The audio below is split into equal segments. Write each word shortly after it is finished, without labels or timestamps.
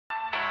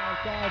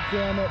God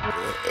damn it.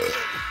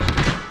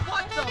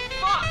 What the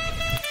fuck?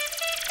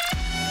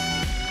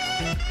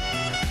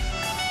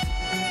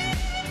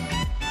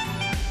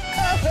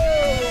 Oh!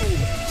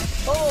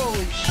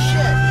 Holy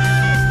shit!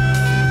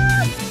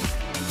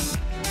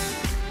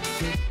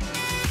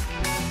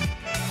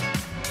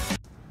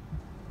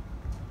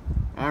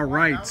 All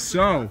right,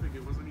 so.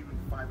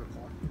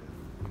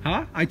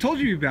 Huh? I told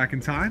you you'd be back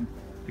in time.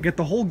 I got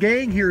the whole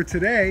gang here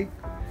today.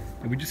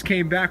 And we just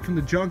came back from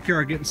the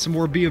junkyard getting some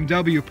more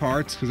BMW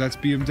parts, because that's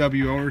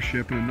BMW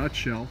ownership in a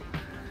nutshell.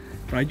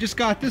 But I just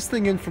got this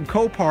thing in from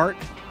Copart.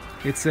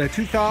 It's a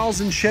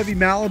 2000 Chevy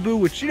Malibu,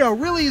 which, you know,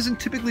 really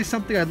isn't typically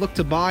something I'd look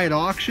to buy at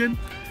auction.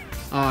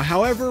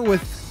 However,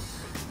 with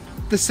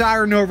the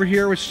Saturn over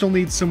here, which still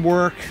needs some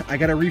work, I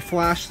got to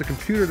reflash the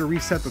computer to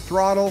reset the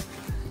throttle.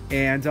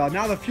 And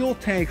now the fuel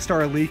tank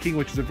started leaking,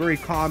 which is a very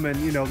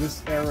common, you know,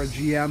 this era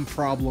GM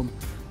problem.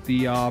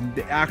 The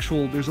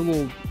actual, there's a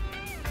little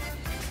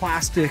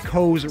plastic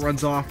hose that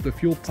runs off the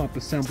fuel pump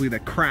assembly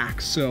that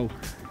cracks, so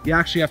you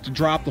actually have to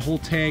drop the whole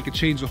tank and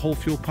change the whole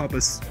fuel pump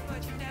assembly.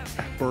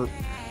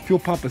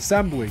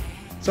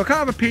 So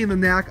kind of a pain in the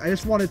neck. I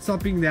just wanted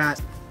something that,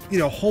 you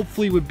know,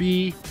 hopefully would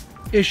be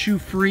issue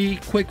free,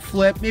 quick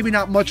flip, maybe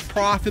not much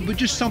profit, but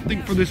just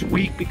something for this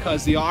week,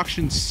 because the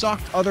auction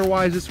sucked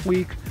otherwise this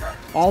week.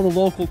 All the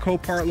local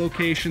Copart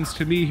locations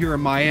to me here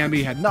in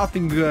Miami had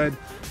nothing good,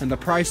 and the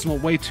price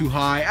went way too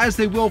high, as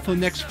they will for the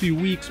next few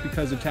weeks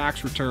because of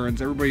tax returns.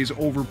 Everybody's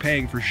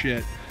overpaying for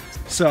shit.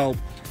 So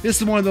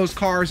this is one of those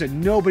cars that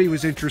nobody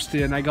was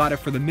interested in. I got it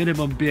for the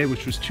minimum bid,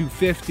 which was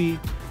 $250,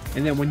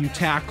 and then when you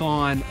tack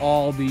on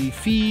all the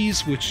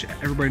fees, which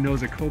everybody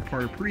knows at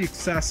Copart are pretty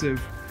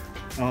excessive,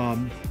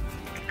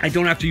 I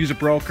don't have to use a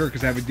broker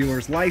because I have a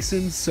dealer's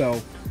license,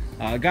 so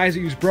guys that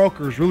use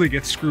brokers really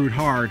get screwed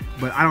hard,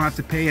 but I don't have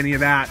to pay any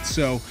of that.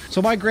 So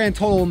my grand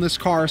total in this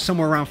car is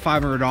somewhere around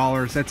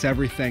 $500. That's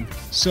everything.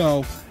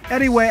 So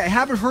anyway, I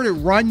haven't heard it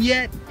run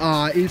yet.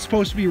 It's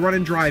supposed to be a run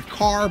and drive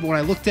car, but when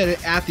I looked at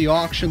it at the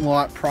auction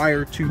lot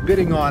prior to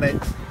bidding on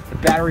it, the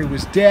battery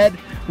was dead,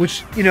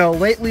 which, you know,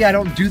 lately I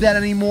don't do that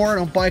anymore. I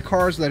don't buy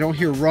cars that I don't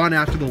hear run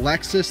after the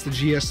Lexus, the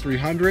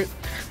GS300.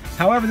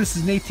 However, this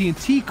is an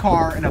AT&T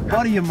car, and a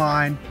buddy of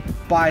mine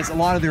buys a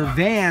lot of their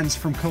vans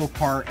from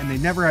Copart, and they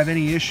never have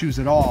any issues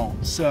at all.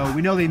 So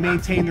we know they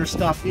maintain their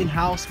stuff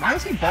in-house. Why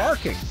is he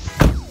barking?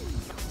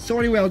 So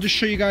anyway, I'll just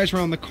show you guys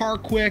around the car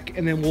quick,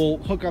 and then we'll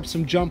hook up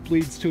some jump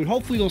leads to it.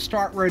 Hopefully they'll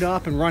start right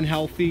up and run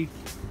healthy.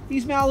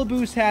 These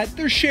Malibus had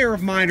their share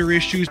of minor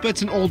issues, but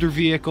it's an older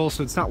vehicle,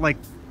 so it's not like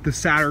the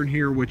Saturn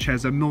here, which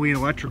has a million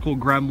electrical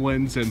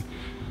gremlins and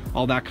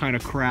all that kind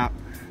of crap.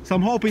 So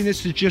I'm hoping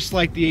this is just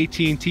like the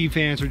AT&T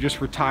vans are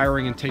just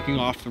retiring and taking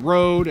off the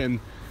road,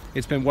 and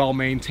it's been well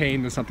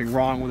maintained, there's nothing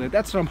wrong with it.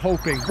 That's what I'm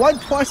hoping. One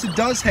plus it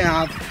does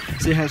have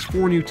is it has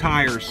 4 new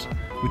tires,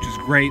 which is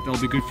great. They'll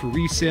be good for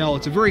resale.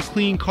 It's a very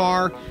clean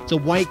car. It's a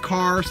white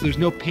car, so there's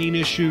no paint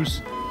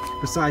issues.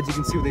 Besides, you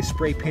can see where they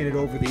spray painted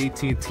over the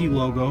AT&T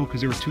logo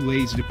because they were too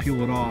lazy to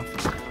peel it off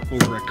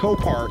over at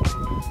Copart.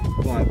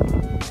 But,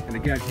 and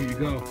again, here you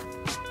go.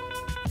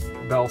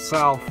 Bell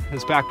South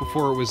is back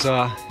before it was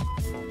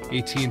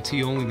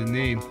AT&T only the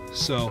name.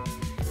 So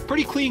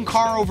pretty clean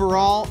car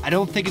overall. I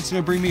don't think it's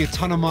gonna bring me a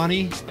ton of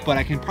money, but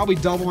I can probably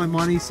double my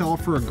money, sell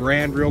it for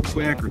 $1,000 real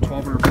quick, or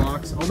 1,200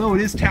 bucks. Although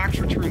it is tax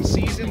return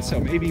season, so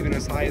maybe even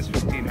as high as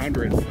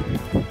 1,500.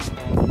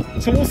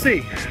 So we'll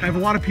see. I have a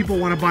lot of people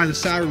want to buy the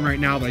Saturn right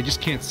now, but I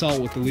just can't sell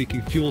it with the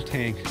leaking fuel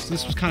tank. So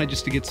this was kind of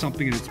just to get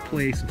something in its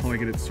place until I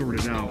get it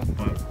sorted out.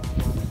 But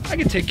I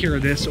can take care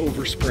of this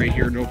overspray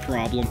here, no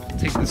problem.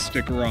 Take the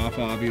sticker off,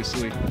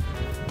 obviously.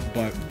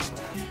 But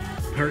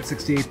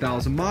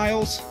 168,000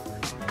 miles.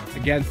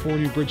 Again, 4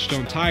 new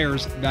Bridgestone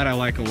tires. That I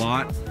like a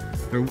lot.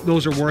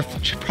 Those are worth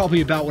probably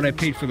about what I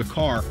paid for the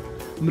car.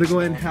 I'm gonna go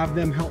ahead and have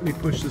them help me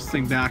push this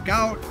thing back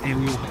out, and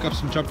we will hook up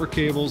some jumper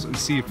cables and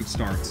see if it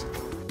starts.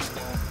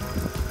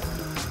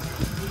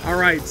 All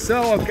right,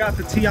 so I've got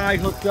the TI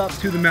hooked up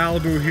to the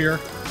Malibu here.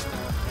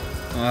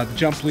 The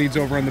jump leads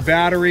over on the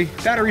battery.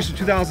 Batteries from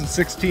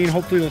 2016.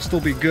 Hopefully it'll still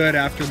be good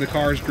after the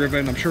car is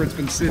driven. I'm sure it's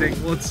been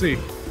sitting. Let's see.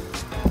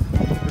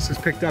 This is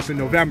picked up in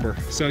November.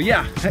 So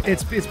yeah,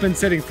 it's been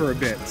sitting for a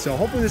bit. So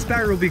hopefully this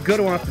battery will be good.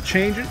 I won't have to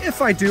change it.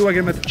 If I do, I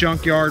get them at the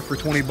junkyard for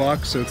 20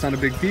 bucks, so it's not a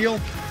big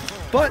deal.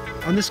 But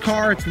on this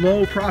car, it's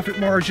low profit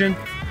margin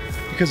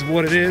because of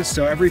what it is.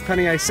 So every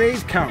penny I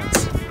save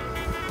counts.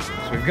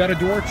 So we've got a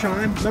door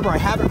chime. Remember, I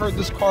haven't heard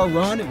this car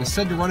run. It was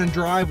said to run and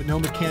drive with no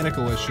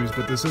mechanical issues,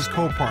 but this is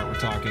Copart we're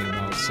talking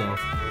about, so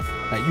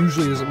that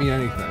usually doesn't mean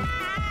anything.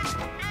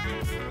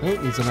 Oh,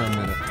 it needs another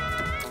minute.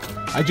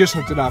 I just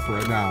hooked it up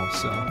right now,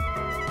 so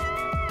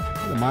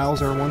the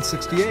miles are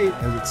 168,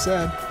 as it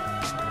said.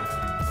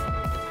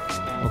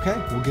 Okay,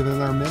 we'll give it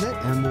another minute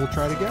and we'll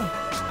try it again.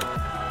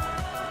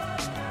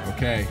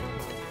 Okay,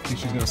 I think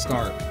she's gonna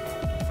start.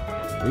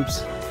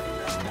 Oops.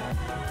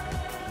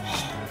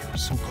 We're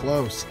so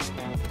close.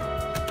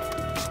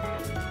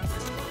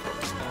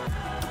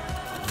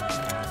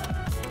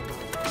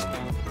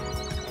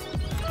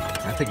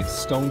 I think it's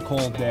stone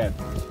cold dead.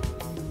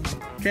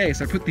 Okay,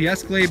 so I put the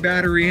Escalade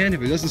battery in.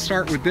 If it doesn't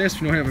start with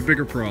this, we know I have a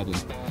bigger problem.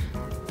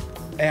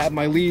 I had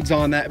my leads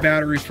on that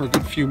battery for a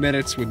good few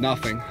minutes with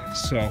nothing.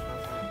 So,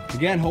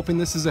 again, hoping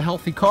this is a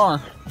healthy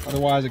car.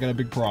 Otherwise, I got a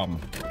big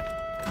problem.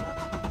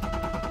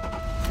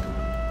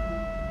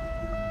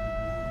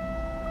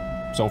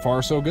 So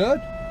far, so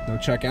good. No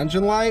check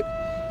engine light.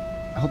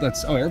 I hope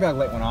that's, oh, airbag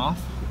light went off.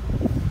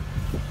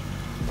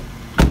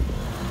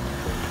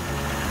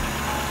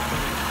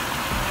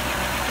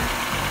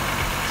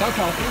 Sounds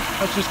healthy.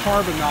 That's just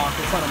carbon knock.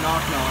 It's not a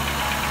knock-knock.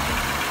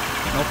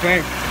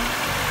 Okay.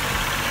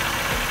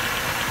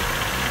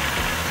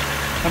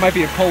 That might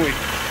be a pulley.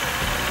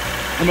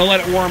 I'm gonna let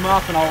it warm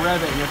up and I'll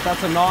rev it. And if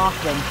that's a knock,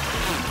 then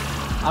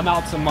I'm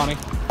out some money.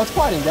 Let's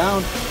quieting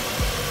down.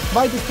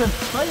 Might just been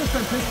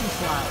piston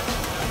slap.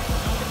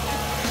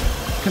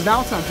 Because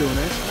now it's not doing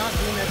it. It's not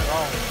doing it at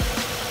all.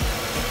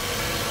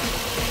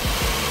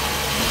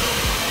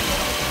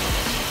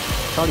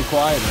 It's already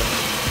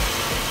quieter.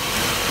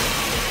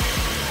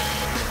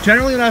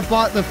 Generally, when I've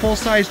bought the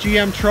full-size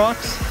GM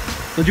trucks,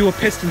 they'll do a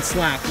piston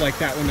slap like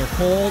that when they're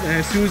cold, and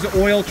as soon as the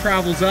oil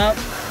travels up,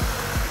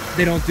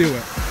 they don't do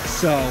it.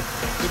 So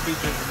Could be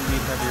just you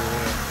need heavier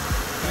oil.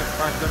 Yeah,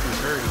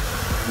 5W30.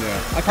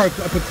 yeah, I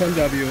put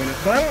 10W in it,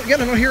 but I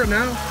don't hear it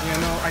now. Yeah,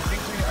 no, I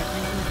think we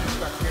just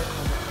got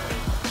careful.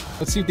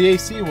 Let's see if the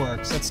AC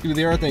works. Let's see if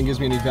the air thing gives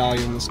me any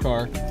value in this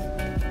car.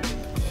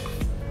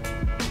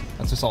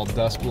 That's just all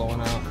dust blowing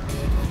out.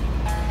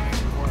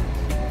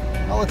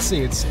 Oh, let's see.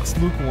 It's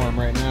lukewarm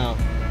right now.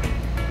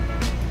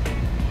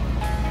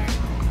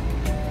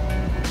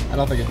 I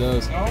don't think it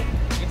does. No,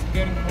 it's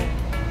getting cold.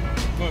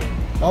 Look.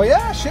 Oh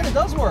yeah, shit, it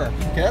does work.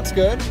 Okay, that's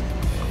good.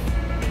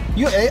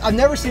 I've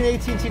never seen an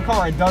AT&T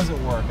car it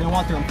doesn't work. They don't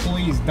want their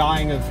employees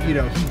dying of,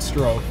 heat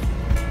stroke.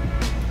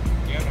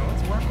 Yeah, no,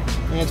 it's working.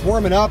 And it's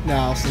warming up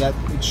now, so that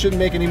it shouldn't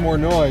make any more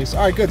noise.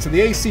 All right, good. So the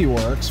AC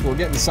works. We're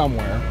getting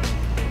somewhere.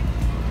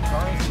 The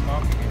car isn't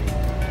knocking anything.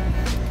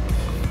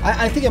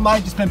 I think it might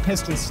have just been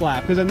piston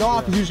slap, because a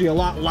knock is usually a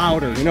lot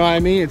louder. You know what I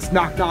mean? It's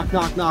knock, knock,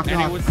 knock, knock, And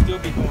knock. it would still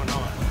be going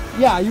on.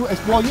 Yeah,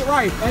 well, you're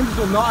right. Engines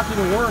will knock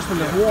even worse when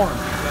they're warm.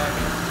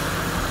 Exactly.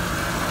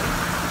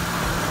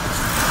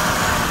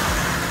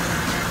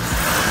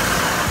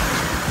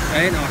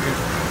 I ain't knocking.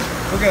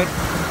 We're good.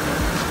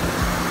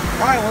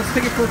 All right, well, let's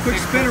take it for a quick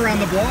spin around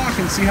the block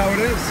and see how it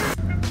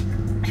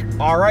is.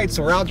 All right,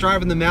 so we're out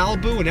driving the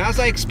Malibu, and as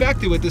I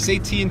expected with this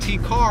AT&T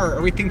car,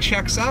 everything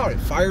checks out. It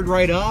fired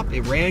right up,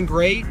 it ran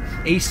great,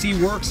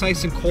 AC works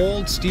nice and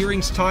cold,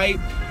 steering's tight,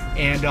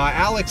 and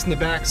Alex in the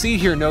back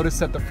seat here noticed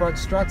that the front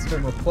struts have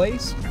been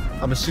replaced.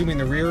 I'm assuming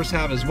the rears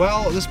have as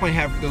well. This might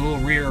have the little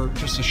rear,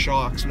 just the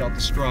shocks without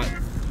the strut.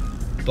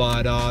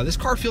 But this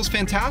car feels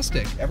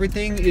fantastic.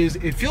 Everything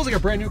it feels like a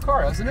brand new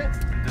car, doesn't it?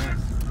 It does.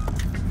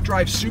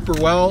 Drives super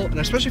well, and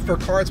especially for a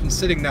car that's been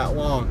sitting that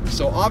long.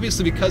 So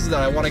obviously because of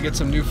that, I want to get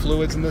some new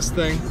fluids in this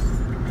thing.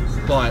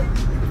 But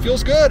it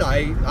feels good.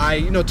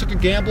 I took a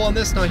gamble on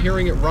this, not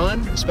hearing it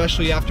run,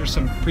 especially after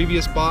some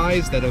previous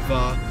buys that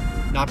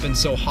have not been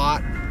so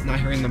hot, not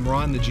hearing them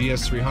run, the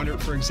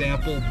GS300 for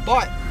example.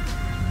 But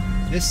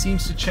this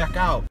seems to check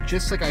out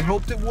just like I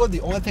hoped it would.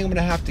 The only thing I'm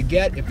gonna have to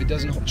get if it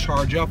doesn't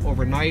charge up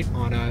overnight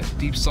on a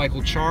deep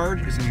cycle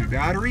charge is a new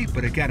battery.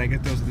 But again, I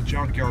get those at the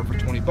junkyard for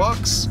 20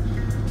 bucks.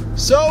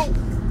 So,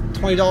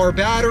 $20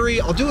 battery.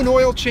 I'll do an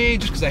oil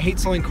change just because I hate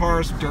selling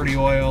cars with dirty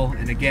oil.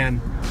 And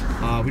again,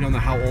 we don't know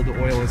how old the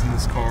oil is in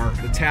this car.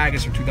 The tag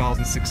is from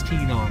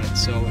 2016 on it,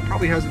 so it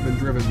probably hasn't been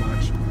driven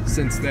much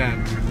since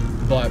then.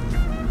 But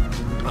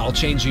I'll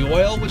change the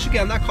oil, which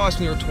again, that cost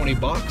me over 20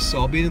 bucks. So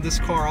I'll be in this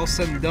car all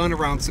said and done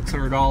around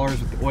 $600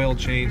 with the oil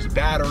change, the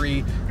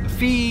battery, the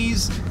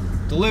fees,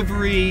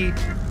 delivery,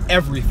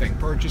 everything,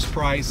 purchase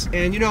price.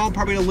 And I'm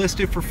probably gonna list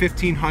it for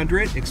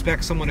 $1,500.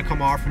 Expect someone to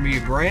come offer me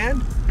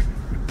 $1,000.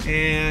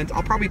 And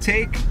I'll probably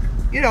take,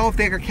 if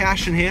they got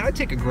cash in hand, I'd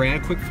take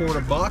 $1,000, quick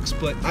 400 bucks.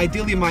 But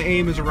ideally my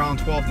aim is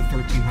around $1,200 to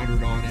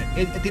 $1,300 on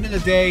it. At the end of the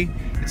day,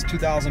 it's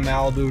 2000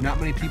 Malibu. Not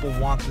many people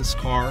want this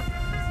car.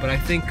 But I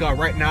think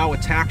right now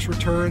with tax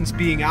returns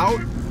being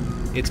out,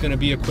 it's gonna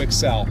be a quick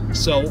sell.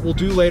 So what we'll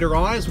do later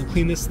on is we'll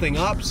clean this thing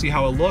up, see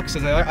how it looks.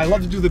 I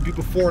love to do the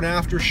before and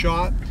after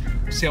shot,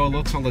 see how it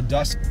looks when the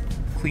dust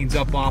cleans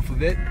up off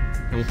of it.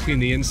 And we'll clean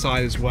the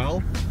inside as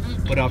well.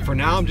 But for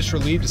now, I'm just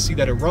relieved to see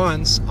that it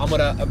runs. I'm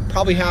gonna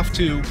probably have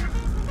to,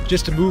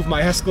 just to move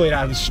my Escalade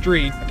out of the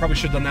street, I probably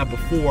should have done that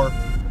before,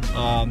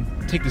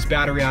 take this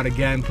battery out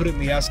again, put it in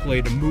the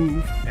Escalade to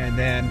move, and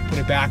then put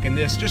it back in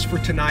this just for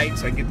tonight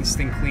so I can get this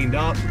thing cleaned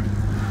up.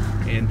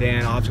 And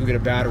then I'll have to go get a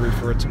battery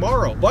for it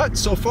tomorrow. But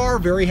so far,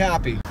 very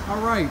happy.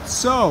 All right,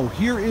 so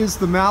here is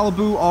the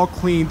Malibu all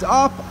cleaned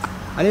up.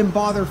 I didn't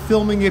bother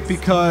filming it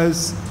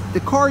because the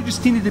car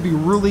just needed to be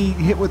really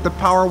hit with the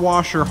power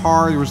washer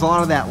hard. There was a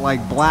lot of that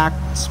like black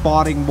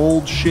spotting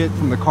mold shit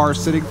from the car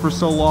sitting for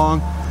so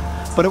long.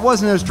 But it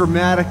wasn't as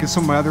dramatic as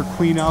some of my other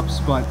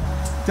cleanups, but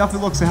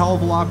definitely looks a hell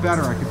of a lot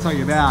better, I can tell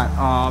you that.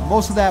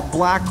 Most of that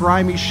black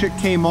grimy shit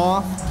came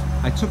off.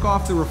 I took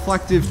off the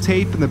reflective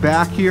tape in the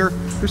back here.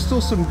 There's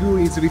still some goo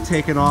needs to be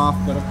taken off,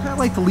 but I kind of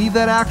like to leave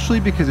that actually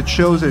because it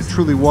shows that it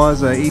truly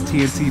was a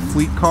AT&T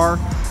fleet car,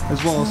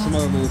 as well as some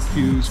other little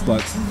cues.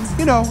 But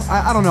you know,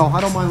 I don't know, I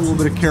don't mind a little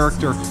bit of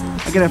character.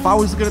 Again, if I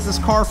was looking at this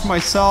car for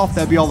myself,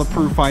 that'd be all the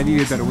proof I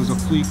needed that it was a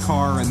fleet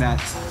car and that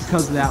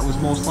because of that it was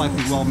most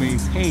likely well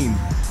maintained.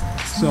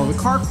 So the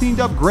car cleaned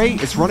up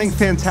great. It's running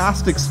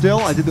fantastic still.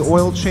 I did the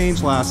oil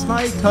change last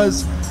night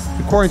because,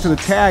 according to the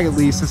tag at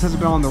least, this hasn't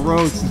been on the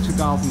road since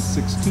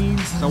 2016.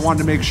 So I wanted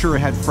to make sure it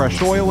had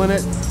fresh oil in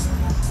it.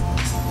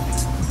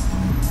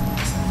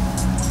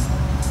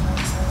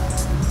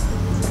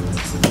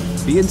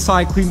 The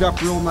inside cleaned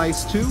up real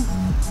nice too.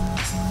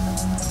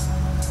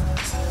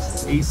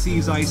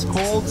 AC's ice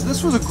cold. So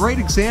this was a great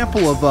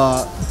example of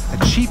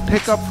a cheap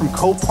pickup from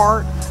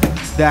Copart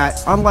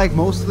that, unlike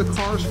most of the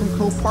cars from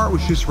Copart,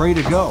 was just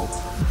ready to go.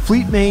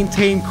 Fleet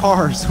maintained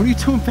cars. What are you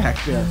doing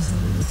back there?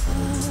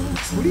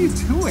 What are you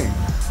doing?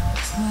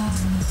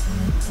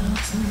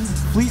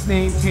 Fleet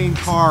maintained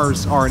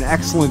cars are an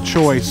excellent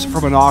choice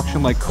from an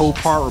auction like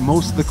Copart, where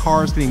most of the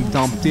cars getting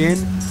dumped in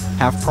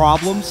have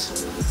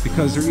problems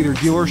because they're either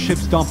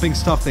dealerships dumping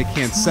stuff they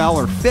can't sell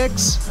or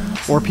fix,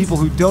 or people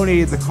who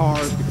donated the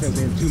cars because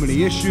they had too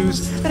many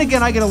issues. And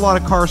again, I get a lot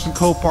of cars from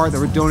Copart that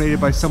were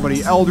donated by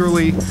somebody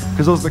elderly,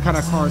 because those are the kind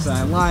of cars that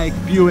I like.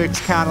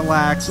 Buicks,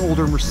 Cadillacs,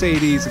 older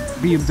Mercedes,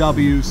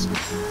 BMWs.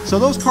 So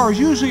those cars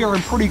usually are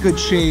in pretty good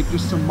shape,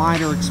 just some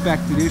minor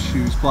expected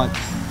issues. But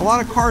a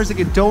lot of cars that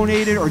get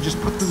donated or just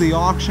put through the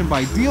auction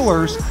by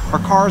dealers are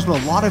cars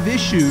with a lot of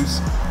issues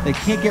they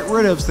can't get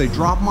rid of, so they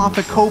drop them off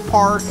at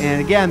Copart.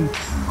 And again,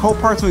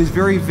 Copart's always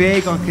very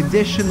vague on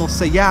condition. They'll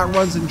say, yeah, it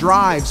runs and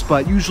drives,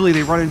 but usually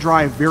they run and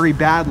drive very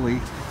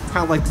badly,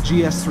 kind of like the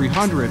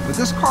GS300. But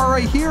this car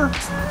right here,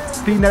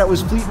 being that it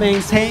was fleet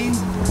maintained,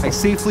 I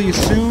safely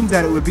assumed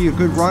that it would be a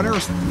good runner.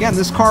 Again,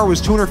 this car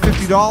was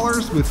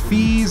 $250 with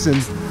fees and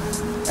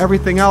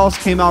everything else,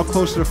 came out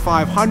closer to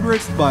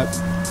 $500, but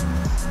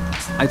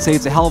I'd say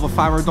it's a hell of a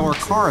 $500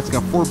 car. It's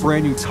got 4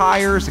 brand new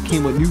tires. It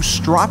came with new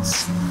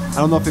struts. I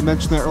don't know if I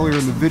mentioned that earlier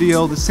in the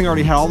video. This thing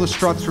already had all the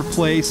struts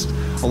replaced.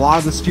 A lot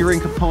of the steering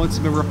components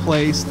have been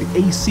replaced.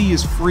 The AC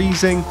is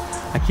freezing.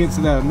 I can't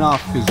say that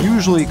enough because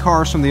usually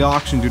cars from the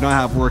auction do not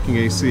have working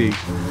AC.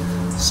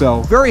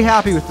 So very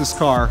happy with this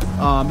car.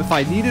 If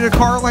I needed a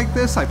car like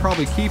this, I'd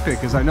probably keep it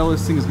because I know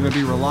this thing is going to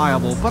be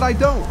reliable, but I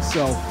don't.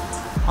 So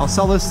I'll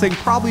sell this thing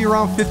probably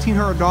around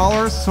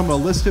 $1,500. So I'm going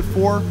to list it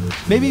for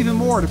maybe even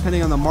more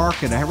depending on the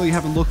market. I really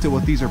haven't looked at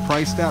what these are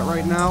priced at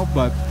right now,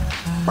 but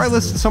probably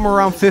listed somewhere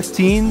around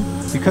 15.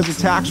 Because of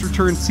tax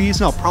return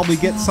season, I'll probably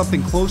get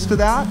something close to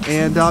that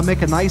and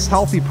make a nice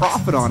healthy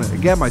profit on it.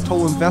 Again, my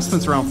total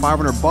investment's around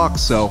 $500,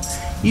 so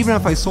even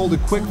if I sold it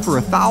quick for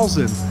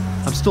 $1,000,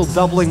 I'm still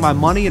doubling my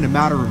money in a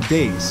matter of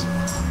days.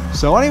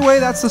 So anyway,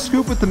 that's the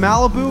scoop with the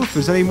Malibu. If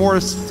there's any more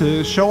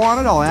to show on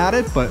it, I'll add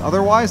it, but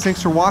otherwise,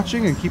 thanks for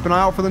watching and keep an eye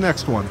out for the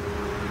next one.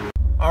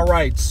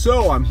 Alright,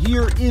 so I'm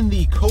here in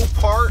the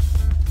Copart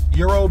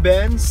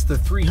Euro-Benz, the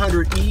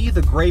 300E,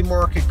 the gray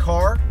market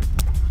car.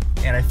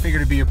 And I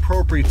figured it'd be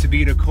appropriate to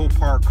be in a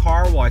Copart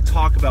car while I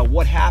talk about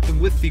what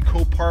happened with the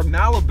Copart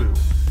Malibu.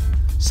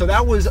 So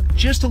that was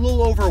just a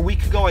little over a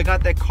week ago. I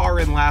got that car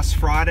in last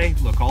Friday.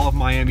 Look, all of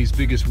Miami's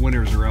biggest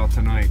winners are out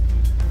tonight.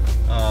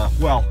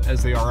 Well,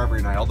 as they are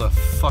every night. All the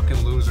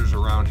fucking losers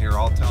around here,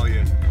 I'll tell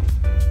you.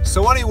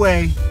 So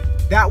anyway,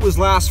 that was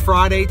last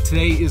Friday.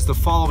 Today is the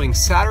following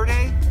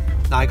Saturday.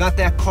 Now I got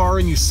that car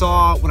and you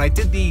saw when I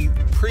did the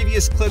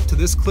previous clip to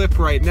this clip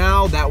right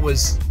now, that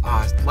was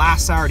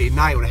last Saturday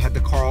night when I had the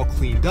car all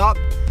cleaned up.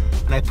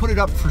 And I put it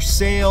up for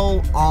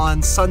sale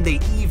on Sunday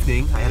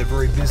evening. I had a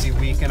very busy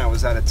weekend. I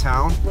was out of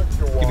town.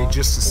 Give me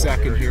just a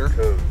second here.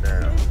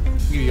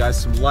 Give you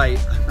guys some light.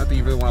 Not that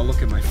you really want to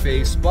look at my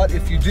face, but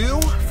if you do,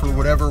 for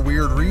whatever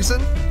weird reason,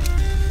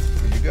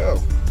 here you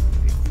go.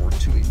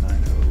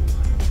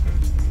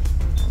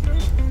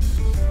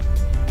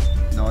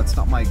 842890. No, it's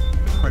not my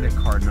credit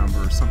card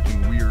number or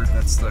something weird.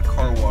 That's the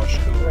car wash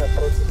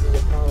code.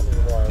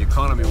 The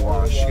economy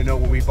wash. You know,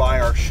 when we buy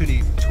our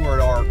shitty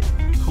 $200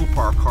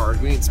 Copart cars,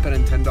 we ain't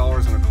spending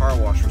 $10 on a car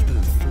wash, we're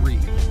spending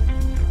 $3.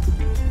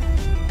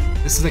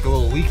 This is like a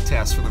little leak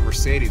test for the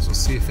Mercedes. We'll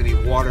see if any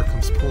water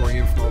comes pouring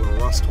in from all the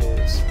rust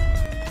holes.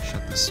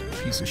 Shut this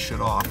piece of shit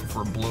off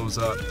before it blows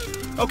up.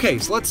 Okay,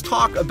 so let's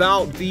talk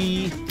about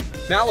the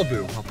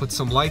Malibu. I'll put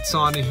some lights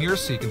on in here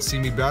so you can see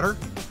me better.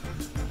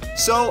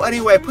 So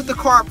anyway, I put the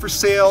car up for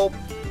sale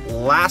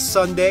last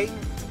Sunday.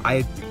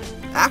 I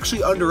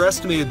actually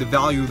underestimated the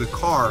value of the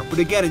car, but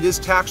again, it is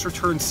tax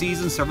return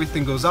season, so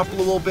everything goes up a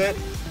little bit.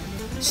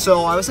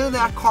 So I was in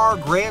that car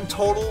grand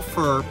total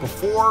for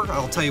before,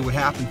 I'll tell you what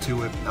happened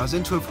to it. I was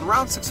into it for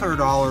around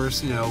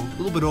 $600, you know, a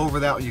little bit over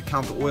that when you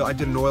count the oil. I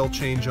did an oil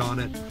change on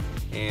it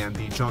and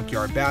the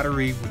junkyard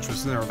battery, which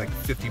was in there like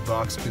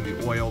 $50 between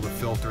the oil, the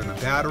filter, and the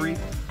battery.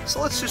 So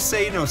let's just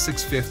say, you know,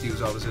 $650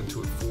 was what I was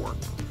into it for.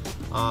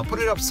 Put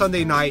it up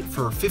Sunday night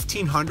for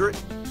 $1,500.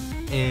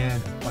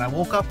 And when I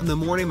woke up in the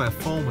morning, my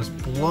phone was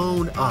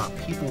blown up.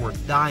 People were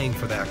dying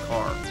for that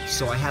car.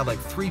 So I had like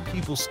 3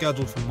 people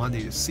scheduled for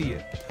Monday to see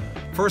it.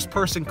 First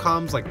person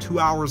comes like 2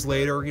 hours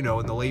later, you know,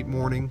 in the late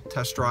morning,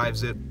 test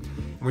drives it.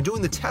 And we're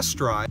doing the test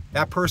drive.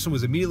 That person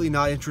was immediately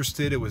not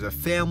interested. It was a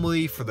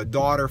family for the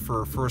daughter for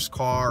her first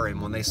car.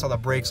 And when they saw the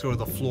brakes go to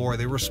the floor,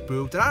 they were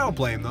spooked. And I don't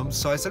blame them.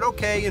 So I said,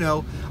 okay, you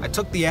know, I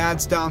took the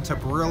ads down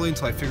temporarily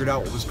until I figured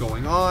out what was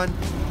going on.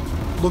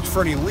 Looked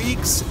for any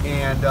leaks,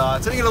 and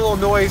it's gonna get a little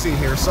noisy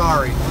here,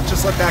 sorry. Let's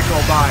just let that go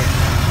by.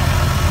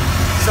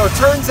 So it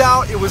turns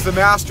out it was the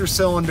master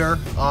cylinder.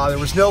 There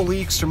was no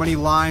leaks from any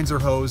lines or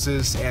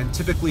hoses, and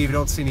typically if you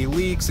don't see any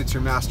leaks, it's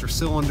your master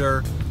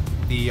cylinder.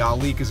 The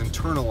leak is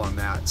internal on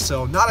that.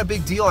 So not a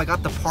big deal. I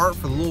got the part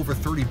for a little over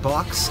 30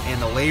 bucks,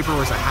 and the labor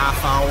was a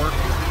half hour.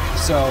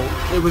 So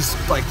it was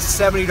like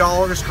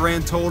 $70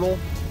 grand total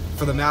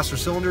for the master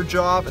cylinder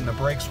job, and the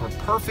brakes were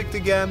perfect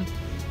again.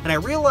 And I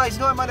realized,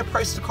 you know, I might have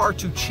priced the car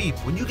too cheap.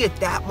 When you get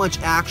that much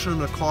action on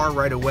the car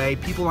right away,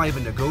 people not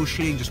even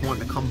negotiating, just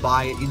wanting to come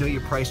buy it, you know you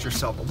priced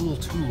yourself a little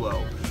too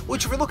low.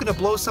 Which if you're looking to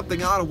blow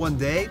something out in one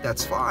day,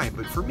 that's fine.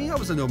 But for me, I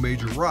was in no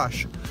major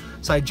rush.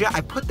 So I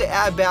put the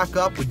ad back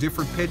up with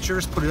different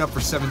pictures, put it up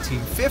for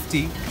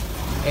 $17.50.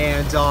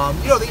 And,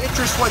 you know, the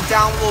interest went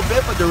down a little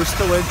bit, but there was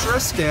still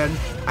interest. And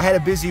I had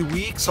a busy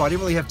week, so I didn't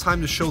really have time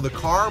to show the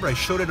car. But I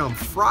showed it on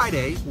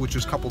Friday, which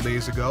was a couple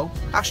days ago.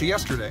 Actually,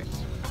 yesterday.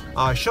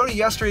 I showed it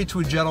yesterday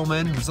to a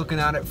gentleman who was looking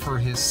at it for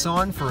his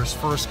son for his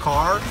first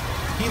car.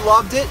 He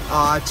loved it,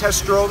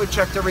 test drove it,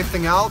 checked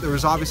everything out. There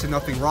was obviously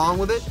nothing wrong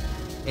with it.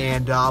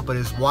 And but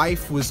his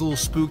wife was a little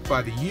spooked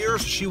by the year,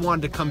 so she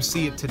wanted to come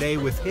see it today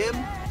with him.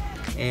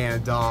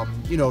 And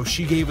you know,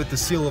 she gave it the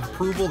seal of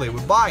approval, they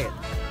would buy it.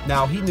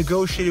 Now he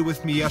negotiated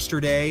with me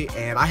yesterday,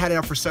 and I had it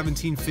up for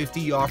 $17.50.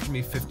 He offered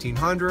me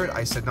 $1,500.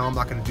 I said no, I'm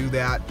not going to do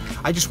that.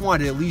 I just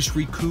wanted to at least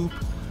recoup.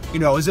 You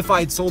know, as if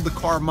I had sold the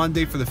car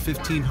Monday for the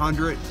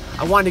 $1,500.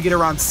 I wanted to get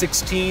around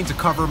 $16 to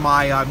cover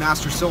my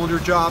master cylinder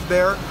job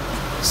there.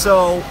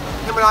 So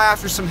him and I,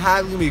 after some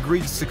haggling, we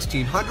agreed to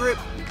 $1,600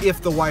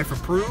 if the wife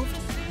approved.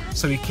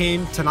 So he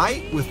came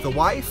tonight with the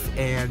wife,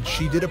 and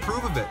she did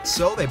approve of it.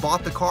 So they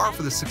bought the car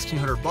for the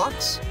 $1,600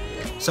 bucks.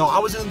 So I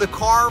was in the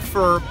car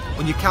for,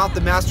 when you count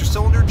the master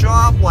cylinder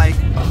job, like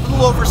a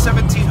little over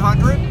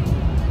 $1,700.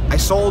 I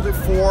sold it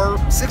for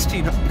I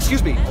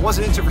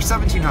wasn't into it for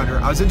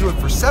 $1,700. I was into it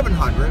for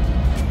 $700.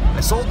 I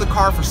sold the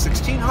car for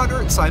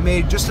 $1,600, so I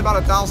made just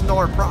about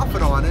 $1,000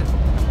 profit on it.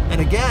 And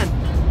again,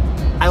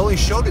 I only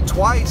showed it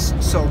twice,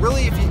 so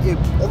really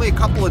only a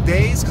couple of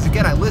days, because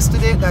again, I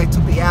listed it, and I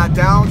took the ad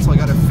down, so I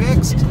got it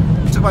fixed.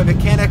 It took my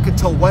mechanic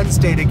until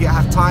Wednesday to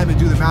have time to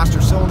do the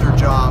master cylinder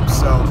job,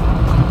 so.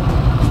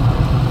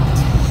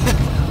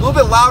 A little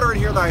bit louder in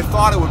here than I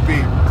thought it would be.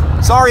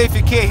 Sorry if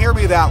you can't hear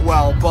me that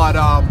well, but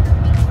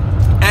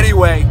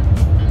anyway,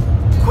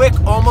 quick,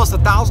 almost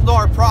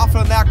 $1,000 profit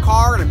on that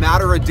car in a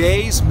matter of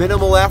days,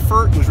 minimal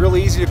effort. It was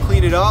really easy to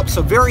clean it up.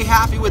 So very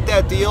happy with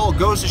that deal. It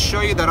goes to show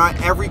you that not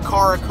every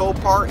car at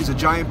Copart is a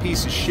giant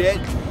piece of shit.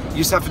 You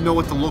just have to know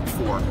what to look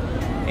for.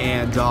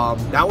 And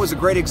that was a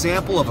great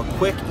example of a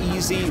quick,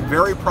 easy,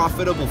 very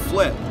profitable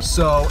flip.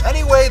 So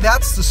anyway,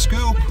 that's the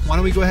scoop. Why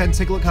don't we go ahead and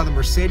take a look how the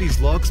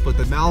Mercedes looks, but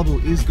the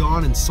Malibu is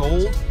gone and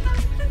sold.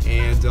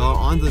 And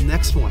on to the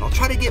next one. I'll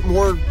try to get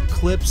more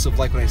clips of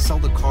like when I sell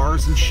the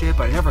cars and shit,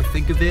 but I never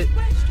think of it.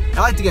 I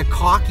like to get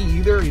cocky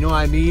either, you know what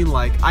I mean?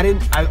 Like I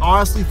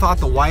honestly thought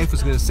the wife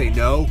was gonna say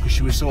no because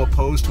she was so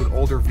opposed to an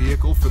older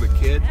vehicle for the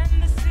kid,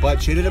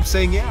 but she ended up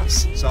saying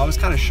yes. So I was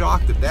kind of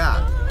shocked at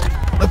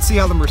that. Let's see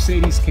how the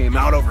Mercedes came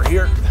out over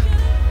here.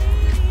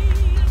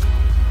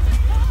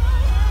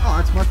 Oh,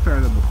 that's much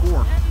better than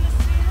before.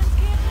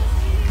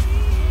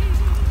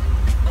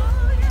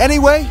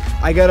 Anyway,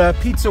 I got a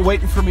pizza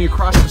waiting for me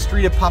across the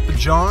street at Papa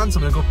John's.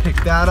 I'm gonna go pick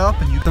that up.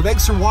 So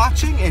thanks for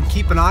watching, and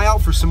keep an eye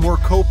out for some more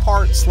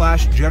Copart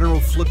 /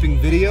 general flipping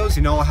videos.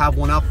 You know, I'll have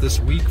one up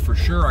this week for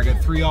sure. I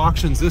got 3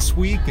 auctions this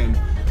week, and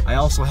I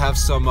also have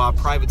some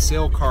private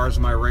sale cars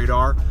on my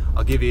radar.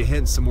 I'll give you a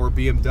hint, some more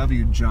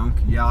BMW junk.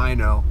 Yeah, I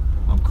know,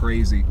 I'm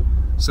crazy.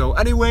 So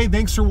anyway,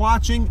 thanks for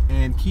watching,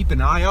 and keep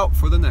an eye out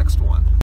for the next one.